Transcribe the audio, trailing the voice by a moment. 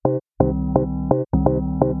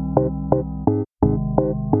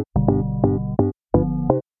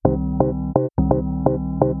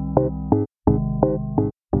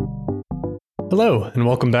Hello, and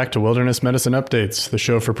welcome back to Wilderness Medicine Updates, the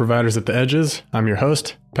show for providers at the edges. I'm your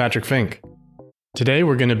host, Patrick Fink. Today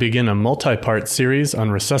we're going to begin a multi-part series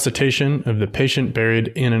on resuscitation of the patient buried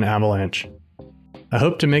in an avalanche. I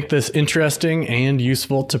hope to make this interesting and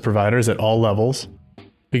useful to providers at all levels,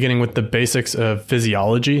 beginning with the basics of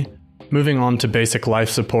physiology, moving on to basic life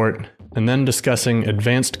support, and then discussing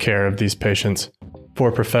advanced care of these patients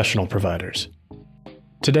for professional providers.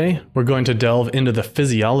 Today, we're going to delve into the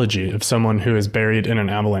physiology of someone who is buried in an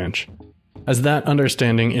avalanche, as that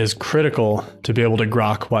understanding is critical to be able to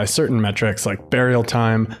grok why certain metrics like burial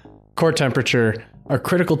time, core temperature, are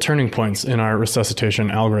critical turning points in our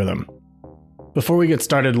resuscitation algorithm. Before we get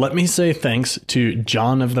started, let me say thanks to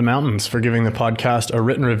John of the Mountains for giving the podcast a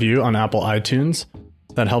written review on Apple iTunes.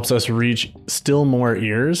 That helps us reach still more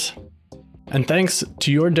ears. And thanks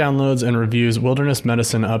to your downloads and reviews, Wilderness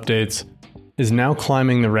Medicine Updates is now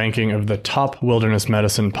climbing the ranking of the top wilderness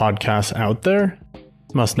medicine podcasts out there.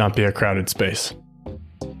 Must not be a crowded space.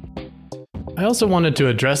 I also wanted to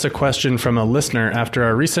address a question from a listener after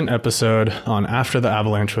our recent episode on After the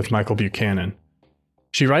Avalanche with Michael Buchanan.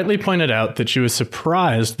 She rightly pointed out that she was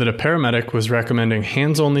surprised that a paramedic was recommending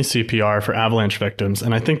hands-only CPR for avalanche victims,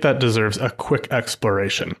 and I think that deserves a quick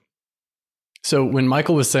exploration. So when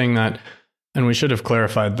Michael was saying that, and we should have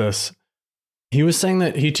clarified this, he was saying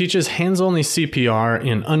that he teaches hands-only CPR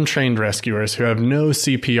in untrained rescuers who have no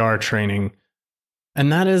CPR training. And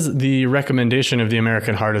that is the recommendation of the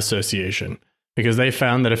American Heart Association, because they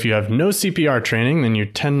found that if you have no CPR training, then you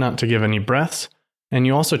tend not to give any breaths, and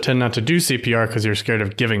you also tend not to do CPR because you're scared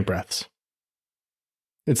of giving breaths.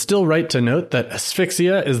 It's still right to note that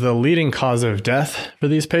asphyxia is the leading cause of death for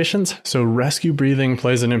these patients, so rescue breathing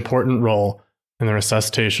plays an important role in the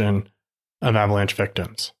resuscitation of avalanche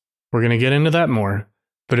victims. We're going to get into that more,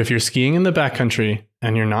 but if you're skiing in the backcountry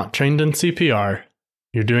and you're not trained in CPR,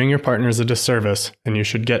 you're doing your partners a disservice and you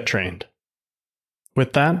should get trained.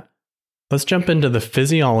 With that, let's jump into the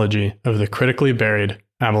physiology of the critically buried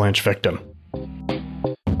avalanche victim.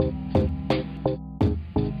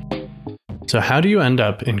 So how do you end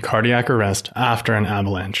up in cardiac arrest after an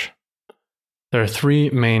avalanche? There are three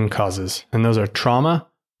main causes, and those are trauma,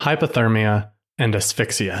 hypothermia, and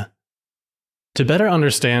asphyxia. To better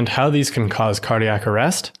understand how these can cause cardiac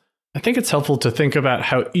arrest, I think it's helpful to think about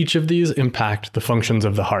how each of these impact the functions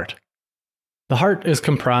of the heart. The heart is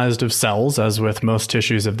comprised of cells, as with most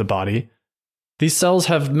tissues of the body. These cells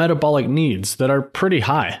have metabolic needs that are pretty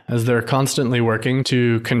high, as they're constantly working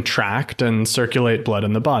to contract and circulate blood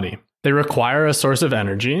in the body. They require a source of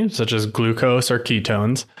energy, such as glucose or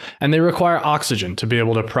ketones, and they require oxygen to be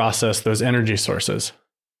able to process those energy sources.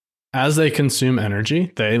 As they consume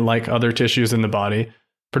energy, they, like other tissues in the body,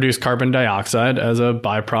 produce carbon dioxide as a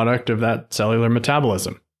byproduct of that cellular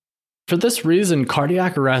metabolism. For this reason,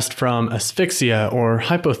 cardiac arrest from asphyxia or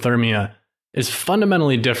hypothermia is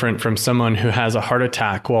fundamentally different from someone who has a heart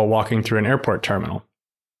attack while walking through an airport terminal.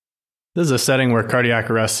 This is a setting where cardiac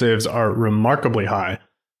arrest saves are remarkably high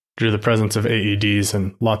due to the presence of AEDs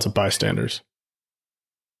and lots of bystanders.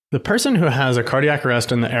 The person who has a cardiac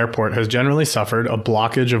arrest in the airport has generally suffered a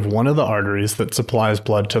blockage of one of the arteries that supplies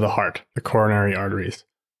blood to the heart, the coronary arteries,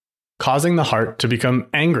 causing the heart to become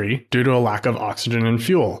angry due to a lack of oxygen and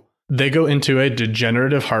fuel. They go into a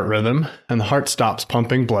degenerative heart rhythm, and the heart stops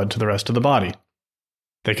pumping blood to the rest of the body.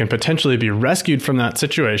 They can potentially be rescued from that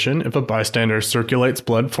situation if a bystander circulates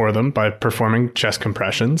blood for them by performing chest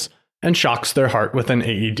compressions and shocks their heart with an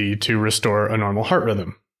AED to restore a normal heart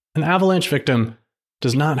rhythm. An avalanche victim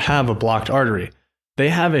does not have a blocked artery. They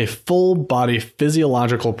have a full body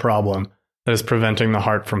physiological problem that is preventing the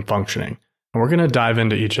heart from functioning. And we're going to dive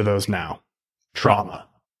into each of those now. Trauma.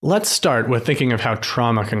 Let's start with thinking of how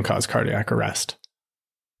trauma can cause cardiac arrest.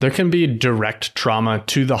 There can be direct trauma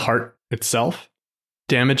to the heart itself,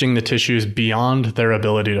 damaging the tissues beyond their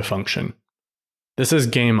ability to function. This is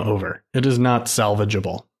game over. It is not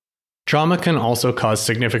salvageable. Trauma can also cause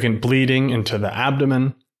significant bleeding into the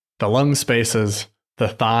abdomen, the lung spaces, the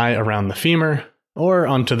thigh around the femur, or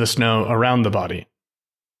onto the snow around the body.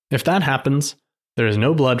 If that happens, there is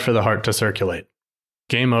no blood for the heart to circulate.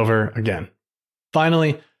 Game over again.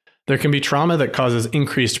 Finally, there can be trauma that causes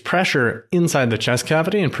increased pressure inside the chest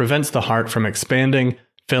cavity and prevents the heart from expanding,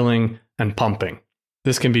 filling, and pumping.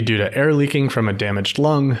 This can be due to air leaking from a damaged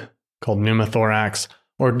lung, called pneumothorax,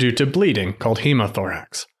 or due to bleeding, called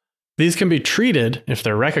hemothorax. These can be treated if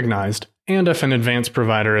they're recognized and if an advanced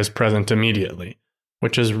provider is present immediately,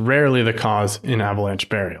 which is rarely the cause in avalanche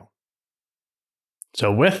burial.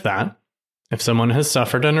 So with that, if someone has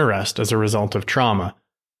suffered an arrest as a result of trauma,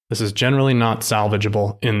 this is generally not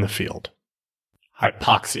salvageable in the field.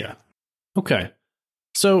 Hypoxia. Okay,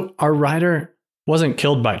 so our rider wasn't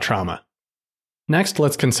killed by trauma. Next,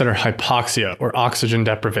 let's consider hypoxia or oxygen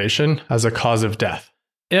deprivation as a cause of death.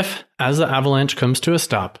 If, as the avalanche comes to a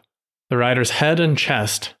stop, the rider's head and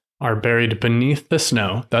chest are buried beneath the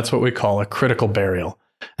snow, that's what we call a critical burial.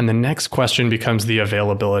 And the next question becomes the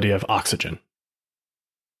availability of oxygen.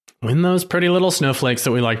 When those pretty little snowflakes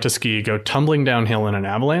that we like to ski go tumbling downhill in an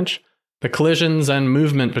avalanche, the collisions and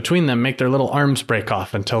movement between them make their little arms break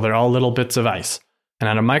off until they're all little bits of ice. And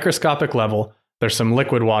at a microscopic level, there's some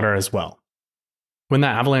liquid water as well. When the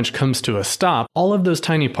avalanche comes to a stop, all of those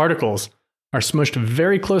tiny particles are smushed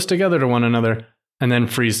very close together to one another and then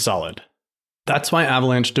freeze solid. That's why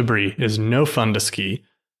avalanche debris is no fun to ski,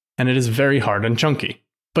 and it is very hard and chunky.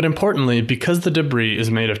 But importantly, because the debris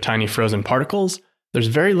is made of tiny frozen particles, there's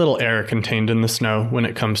very little air contained in the snow when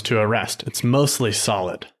it comes to a rest. It's mostly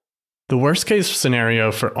solid. The worst case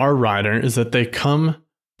scenario for our rider is that they come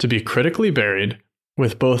to be critically buried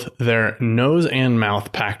with both their nose and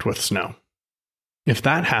mouth packed with snow. If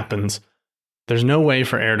that happens, there's no way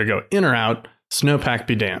for air to go in or out, snowpack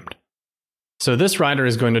be damned. So this rider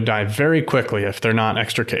is going to die very quickly if they're not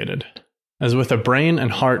extricated. As with a brain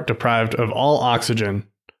and heart deprived of all oxygen,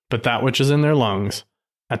 but that which is in their lungs,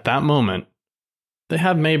 at that moment, they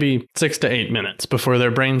have maybe 6 to 8 minutes before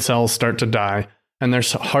their brain cells start to die and their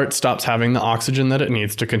heart stops having the oxygen that it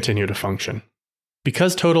needs to continue to function.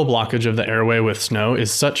 Because total blockage of the airway with snow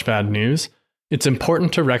is such bad news, it's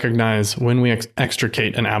important to recognize when we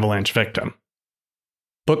extricate an avalanche victim.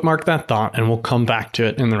 Bookmark that thought and we'll come back to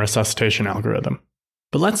it in the resuscitation algorithm.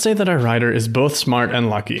 But let's say that our rider is both smart and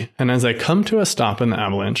lucky, and as they come to a stop in the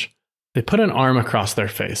avalanche, they put an arm across their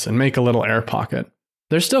face and make a little air pocket.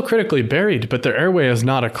 They're still critically buried, but their airway is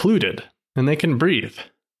not occluded, and they can breathe.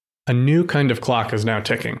 A new kind of clock is now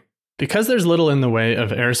ticking. Because there's little in the way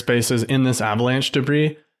of air spaces in this avalanche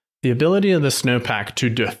debris, the ability of the snowpack to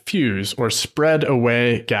diffuse or spread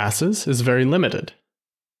away gases is very limited.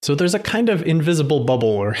 So there's a kind of invisible bubble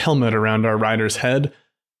or helmet around our rider's head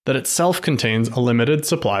that itself contains a limited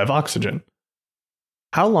supply of oxygen.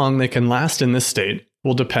 How long they can last in this state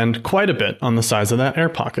will depend quite a bit on the size of that air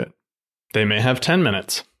pocket. They may have 10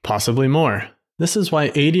 minutes, possibly more. This is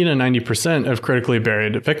why 80 to 90% of critically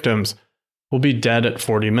buried victims will be dead at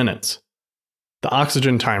 40 minutes. The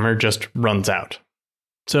oxygen timer just runs out.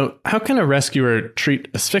 So how can a rescuer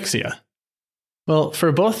treat asphyxia? Well,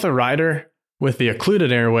 for both the rider with the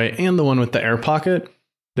occluded airway and the one with the air pocket,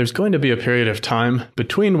 there's going to be a period of time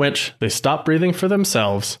between which they stop breathing for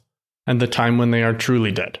themselves and the time when they are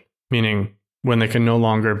truly dead, meaning when they can no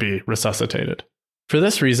longer be resuscitated. For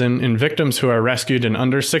this reason, in victims who are rescued in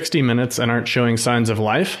under 60 minutes and aren't showing signs of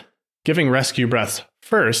life, giving rescue breaths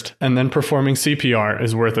first and then performing CPR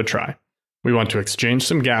is worth a try. We want to exchange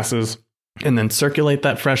some gases and then circulate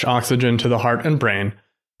that fresh oxygen to the heart and brain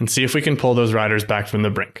and see if we can pull those riders back from the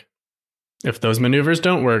brink. If those maneuvers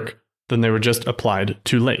don't work, then they were just applied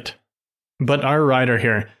too late. But our rider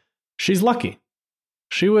here, she's lucky.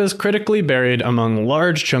 She was critically buried among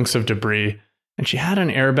large chunks of debris, and she had an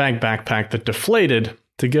airbag backpack that deflated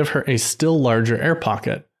to give her a still larger air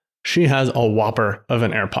pocket. She has a whopper of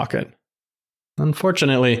an air pocket.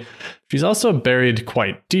 Unfortunately, she's also buried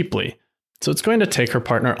quite deeply, so it's going to take her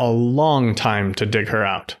partner a long time to dig her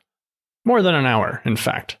out. More than an hour, in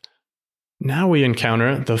fact. Now we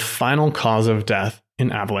encounter the final cause of death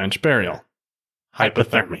in avalanche burial: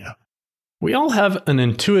 hypothermia. We all have an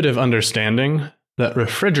intuitive understanding that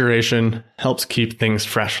refrigeration helps keep things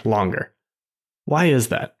fresh longer. Why is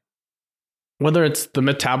that? Whether it's the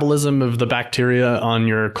metabolism of the bacteria on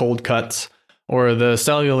your cold cuts or the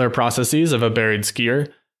cellular processes of a buried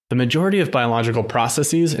skier, the majority of biological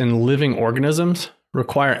processes in living organisms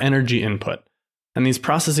require energy input, and these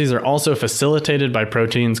processes are also facilitated by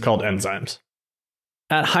proteins called enzymes.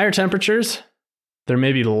 At higher temperatures, there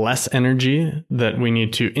may be less energy that we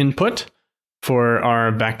need to input for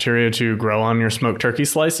our bacteria to grow on your smoked turkey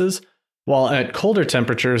slices, while at colder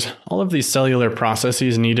temperatures, all of these cellular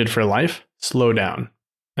processes needed for life slow down.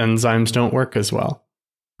 Enzymes don't work as well.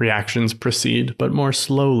 Reactions proceed, but more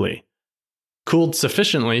slowly. Cooled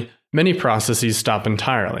sufficiently, many processes stop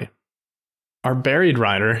entirely. Our buried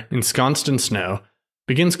rider, ensconced in snow,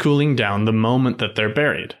 begins cooling down the moment that they're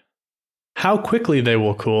buried. How quickly they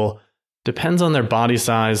will cool depends on their body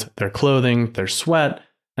size, their clothing, their sweat,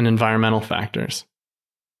 and environmental factors.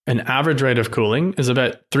 An average rate of cooling is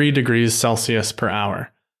about 3 degrees Celsius per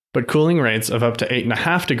hour, but cooling rates of up to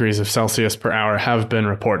 8.5 degrees of Celsius per hour have been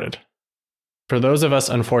reported. For those of us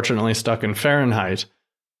unfortunately stuck in Fahrenheit,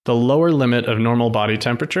 the lower limit of normal body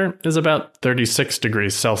temperature is about 36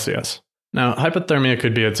 degrees Celsius. Now, hypothermia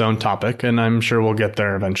could be its own topic, and I'm sure we'll get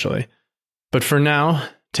there eventually. But for now,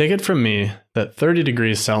 Take it from me that 30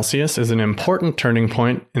 degrees Celsius is an important turning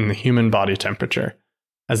point in the human body temperature,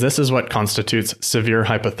 as this is what constitutes severe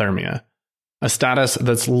hypothermia, a status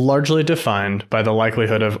that's largely defined by the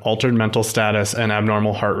likelihood of altered mental status and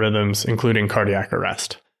abnormal heart rhythms, including cardiac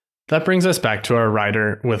arrest. That brings us back to our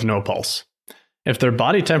rider with no pulse. If their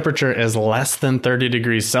body temperature is less than 30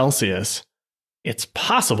 degrees Celsius, it's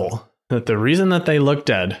possible that the reason that they look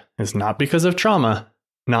dead is not because of trauma,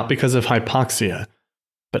 not because of hypoxia,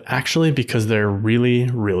 but actually because they're really,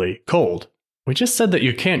 really cold. We just said that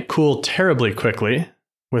you can't cool terribly quickly,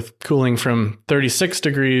 with cooling from 36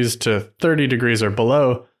 degrees to 30 degrees or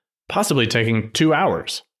below possibly taking 2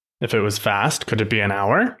 hours. If it was fast, could it be an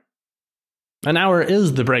hour? An hour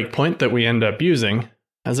is the break point that we end up using,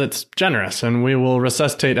 as it's generous, and we will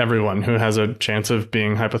resuscitate everyone who has a chance of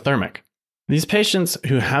being hypothermic. These patients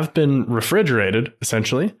who have been refrigerated,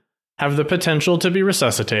 essentially, have the potential to be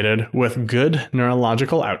resuscitated with good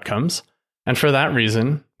neurological outcomes, and for that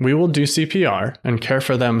reason, we will do CPR and care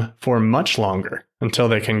for them for much longer until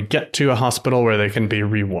they can get to a hospital where they can be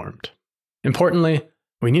rewarmed. Importantly,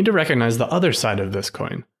 we need to recognize the other side of this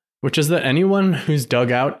coin, which is that anyone who's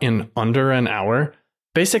dug out in under an hour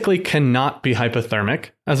basically cannot be hypothermic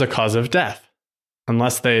as a cause of death,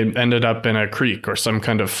 unless they ended up in a creek or some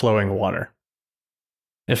kind of flowing water.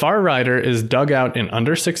 If our rider is dug out in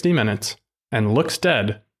under 60 minutes and looks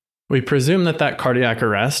dead, we presume that that cardiac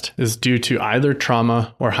arrest is due to either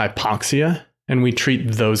trauma or hypoxia, and we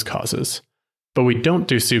treat those causes. But we don't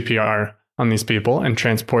do CPR on these people and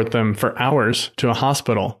transport them for hours to a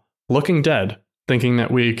hospital, looking dead, thinking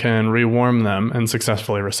that we can rewarm them and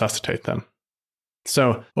successfully resuscitate them.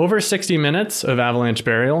 So, over 60 minutes of avalanche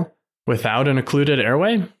burial without an occluded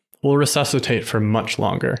airway will resuscitate for much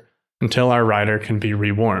longer until our rider can be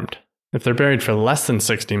rewarmed. If they're buried for less than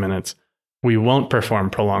 60 minutes, we won't perform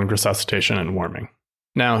prolonged resuscitation and warming.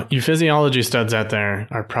 Now, you physiology studs out there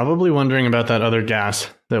are probably wondering about that other gas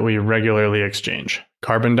that we regularly exchange,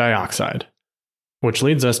 carbon dioxide, which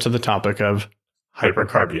leads us to the topic of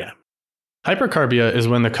hypercarbia. Hypercarbia is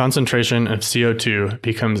when the concentration of CO2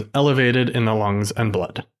 becomes elevated in the lungs and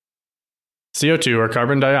blood. CO2, or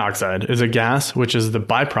carbon dioxide, is a gas which is the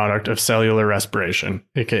byproduct of cellular respiration,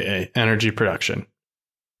 aka energy production.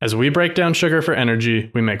 As we break down sugar for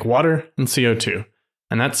energy, we make water and CO2,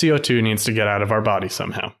 and that CO2 needs to get out of our body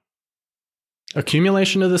somehow.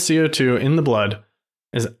 Accumulation of the CO2 in the blood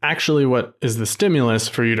is actually what is the stimulus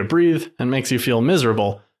for you to breathe and makes you feel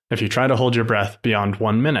miserable if you try to hold your breath beyond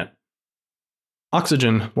 1 minute.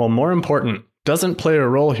 Oxygen, while more important, doesn't play a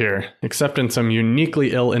role here, except in some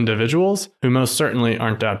uniquely ill individuals who most certainly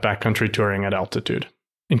aren't out backcountry touring at altitude.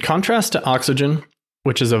 In contrast to oxygen,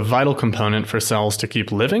 which is a vital component for cells to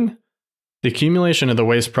keep living, the accumulation of the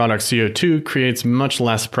waste product CO2 creates much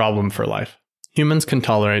less problem for life. Humans can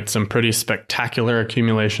tolerate some pretty spectacular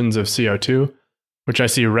accumulations of CO2, which I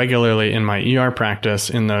see regularly in my ER practice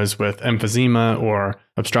in those with emphysema or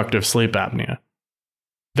obstructive sleep apnea.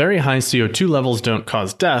 Very high CO2 levels don't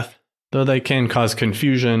cause death, though they can cause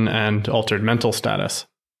confusion and altered mental status.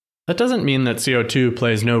 That doesn't mean that CO2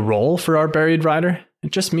 plays no role for our buried rider.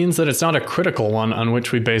 It just means that it's not a critical one on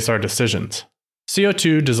which we base our decisions.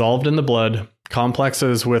 CO2 dissolved in the blood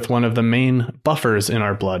complexes with one of the main buffers in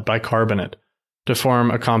our blood, bicarbonate, to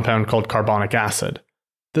form a compound called carbonic acid.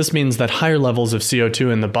 This means that higher levels of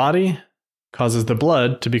CO2 in the body causes the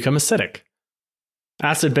blood to become acidic.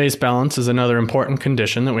 Acid-base balance is another important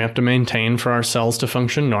condition that we have to maintain for our cells to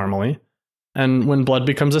function normally, and when blood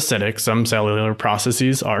becomes acidic, some cellular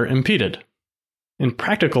processes are impeded. In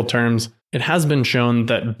practical terms, it has been shown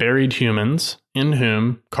that buried humans, in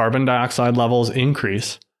whom carbon dioxide levels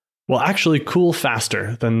increase, will actually cool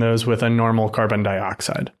faster than those with a normal carbon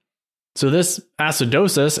dioxide. So this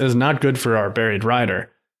acidosis is not good for our buried rider,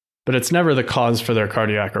 but it's never the cause for their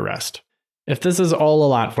cardiac arrest. If this is all a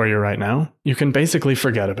lot for you right now, you can basically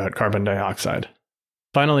forget about carbon dioxide.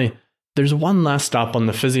 Finally, there's one last stop on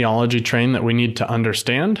the physiology train that we need to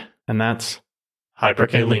understand, and that's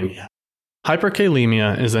hyperkalemia.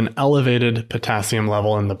 Hyperkalemia is an elevated potassium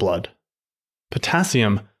level in the blood.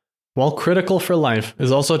 Potassium, while critical for life,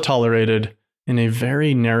 is also tolerated in a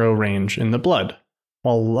very narrow range in the blood.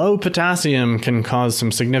 While low potassium can cause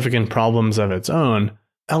some significant problems of its own,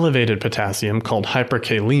 elevated potassium, called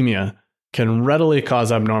hyperkalemia, can readily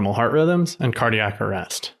cause abnormal heart rhythms and cardiac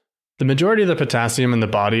arrest. The majority of the potassium in the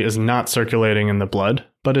body is not circulating in the blood,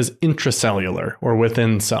 but is intracellular, or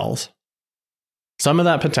within cells. Some of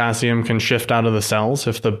that potassium can shift out of the cells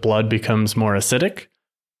if the blood becomes more acidic,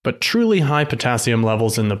 but truly high potassium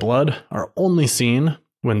levels in the blood are only seen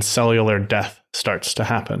when cellular death starts to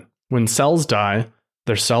happen. When cells die,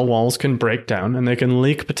 their cell walls can break down and they can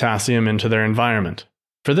leak potassium into their environment.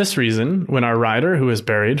 For this reason, when our rider who is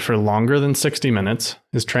buried for longer than 60 minutes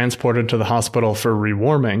is transported to the hospital for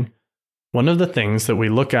rewarming, one of the things that we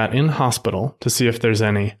look at in hospital to see if there's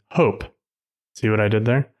any hope, see what I did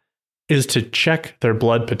there, is to check their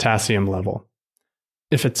blood potassium level.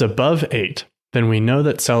 If it's above 8, then we know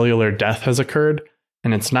that cellular death has occurred,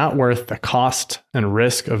 and it's not worth the cost and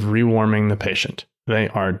risk of rewarming the patient. They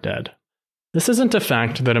are dead. This isn't a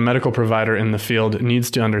fact that a medical provider in the field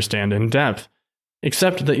needs to understand in depth,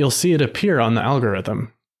 except that you'll see it appear on the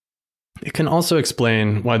algorithm. It can also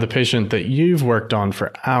explain why the patient that you've worked on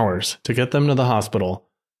for hours to get them to the hospital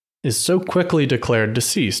is so quickly declared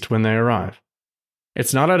deceased when they arrive.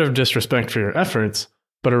 It's not out of disrespect for your efforts,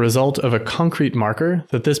 but a result of a concrete marker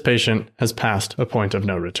that this patient has passed a point of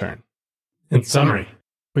no return. In summary,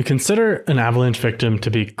 we consider an avalanche victim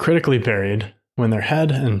to be critically buried when their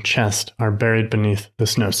head and chest are buried beneath the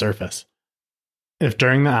snow surface. If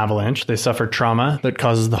during the avalanche they suffer trauma that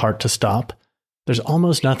causes the heart to stop, there's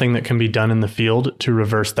almost nothing that can be done in the field to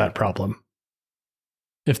reverse that problem.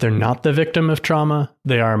 If they're not the victim of trauma,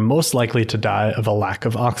 they are most likely to die of a lack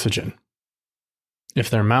of oxygen. If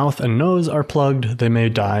their mouth and nose are plugged, they may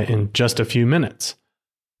die in just a few minutes.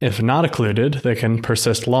 If not occluded, they can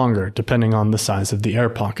persist longer, depending on the size of the air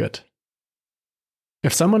pocket.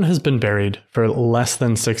 If someone has been buried for less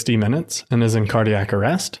than 60 minutes and is in cardiac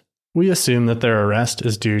arrest, we assume that their arrest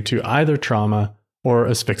is due to either trauma or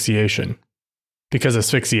asphyxiation. Because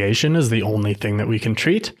asphyxiation is the only thing that we can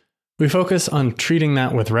treat, we focus on treating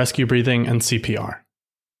that with rescue breathing and CPR.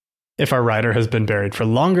 If our rider has been buried for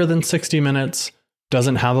longer than 60 minutes,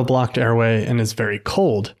 doesn't have a blocked airway, and is very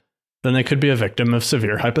cold, then they could be a victim of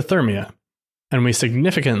severe hypothermia, and we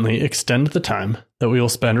significantly extend the time that we will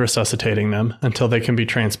spend resuscitating them until they can be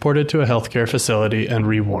transported to a healthcare facility and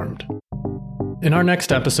rewarmed. In our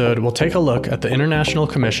next episode, we'll take a look at the International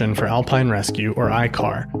Commission for Alpine Rescue, or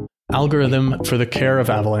ICAR, algorithm for the care of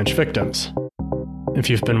avalanche victims. If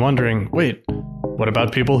you've been wondering, wait, what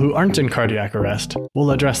about people who aren't in cardiac arrest?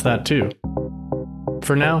 We'll address that too.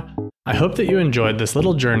 For now, I hope that you enjoyed this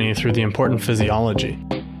little journey through the important physiology,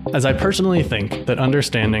 as I personally think that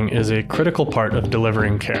understanding is a critical part of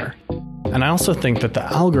delivering care. And I also think that the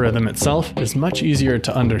algorithm itself is much easier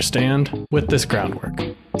to understand with this groundwork.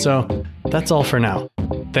 So that's all for now.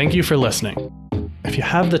 Thank you for listening. If you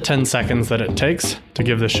have the 10 seconds that it takes to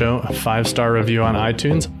give the show a 5-star review on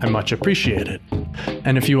iTunes, I much appreciate it.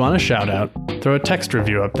 And if you want a shout out, throw a text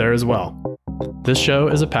review up there as well. This show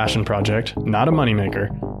is a passion project, not a moneymaker,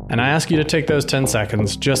 and I ask you to take those 10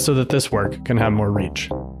 seconds just so that this work can have more reach.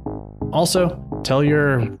 Also, tell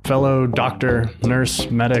your fellow doctor,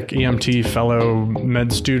 nurse, medic, EMT, fellow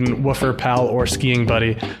med student, woofer, pal, or skiing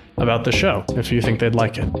buddy about the show if you think they'd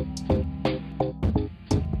like it.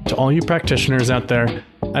 To all you practitioners out there,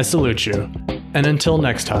 I salute you. And until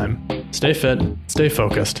next time, stay fit, stay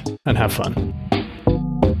focused, and have fun.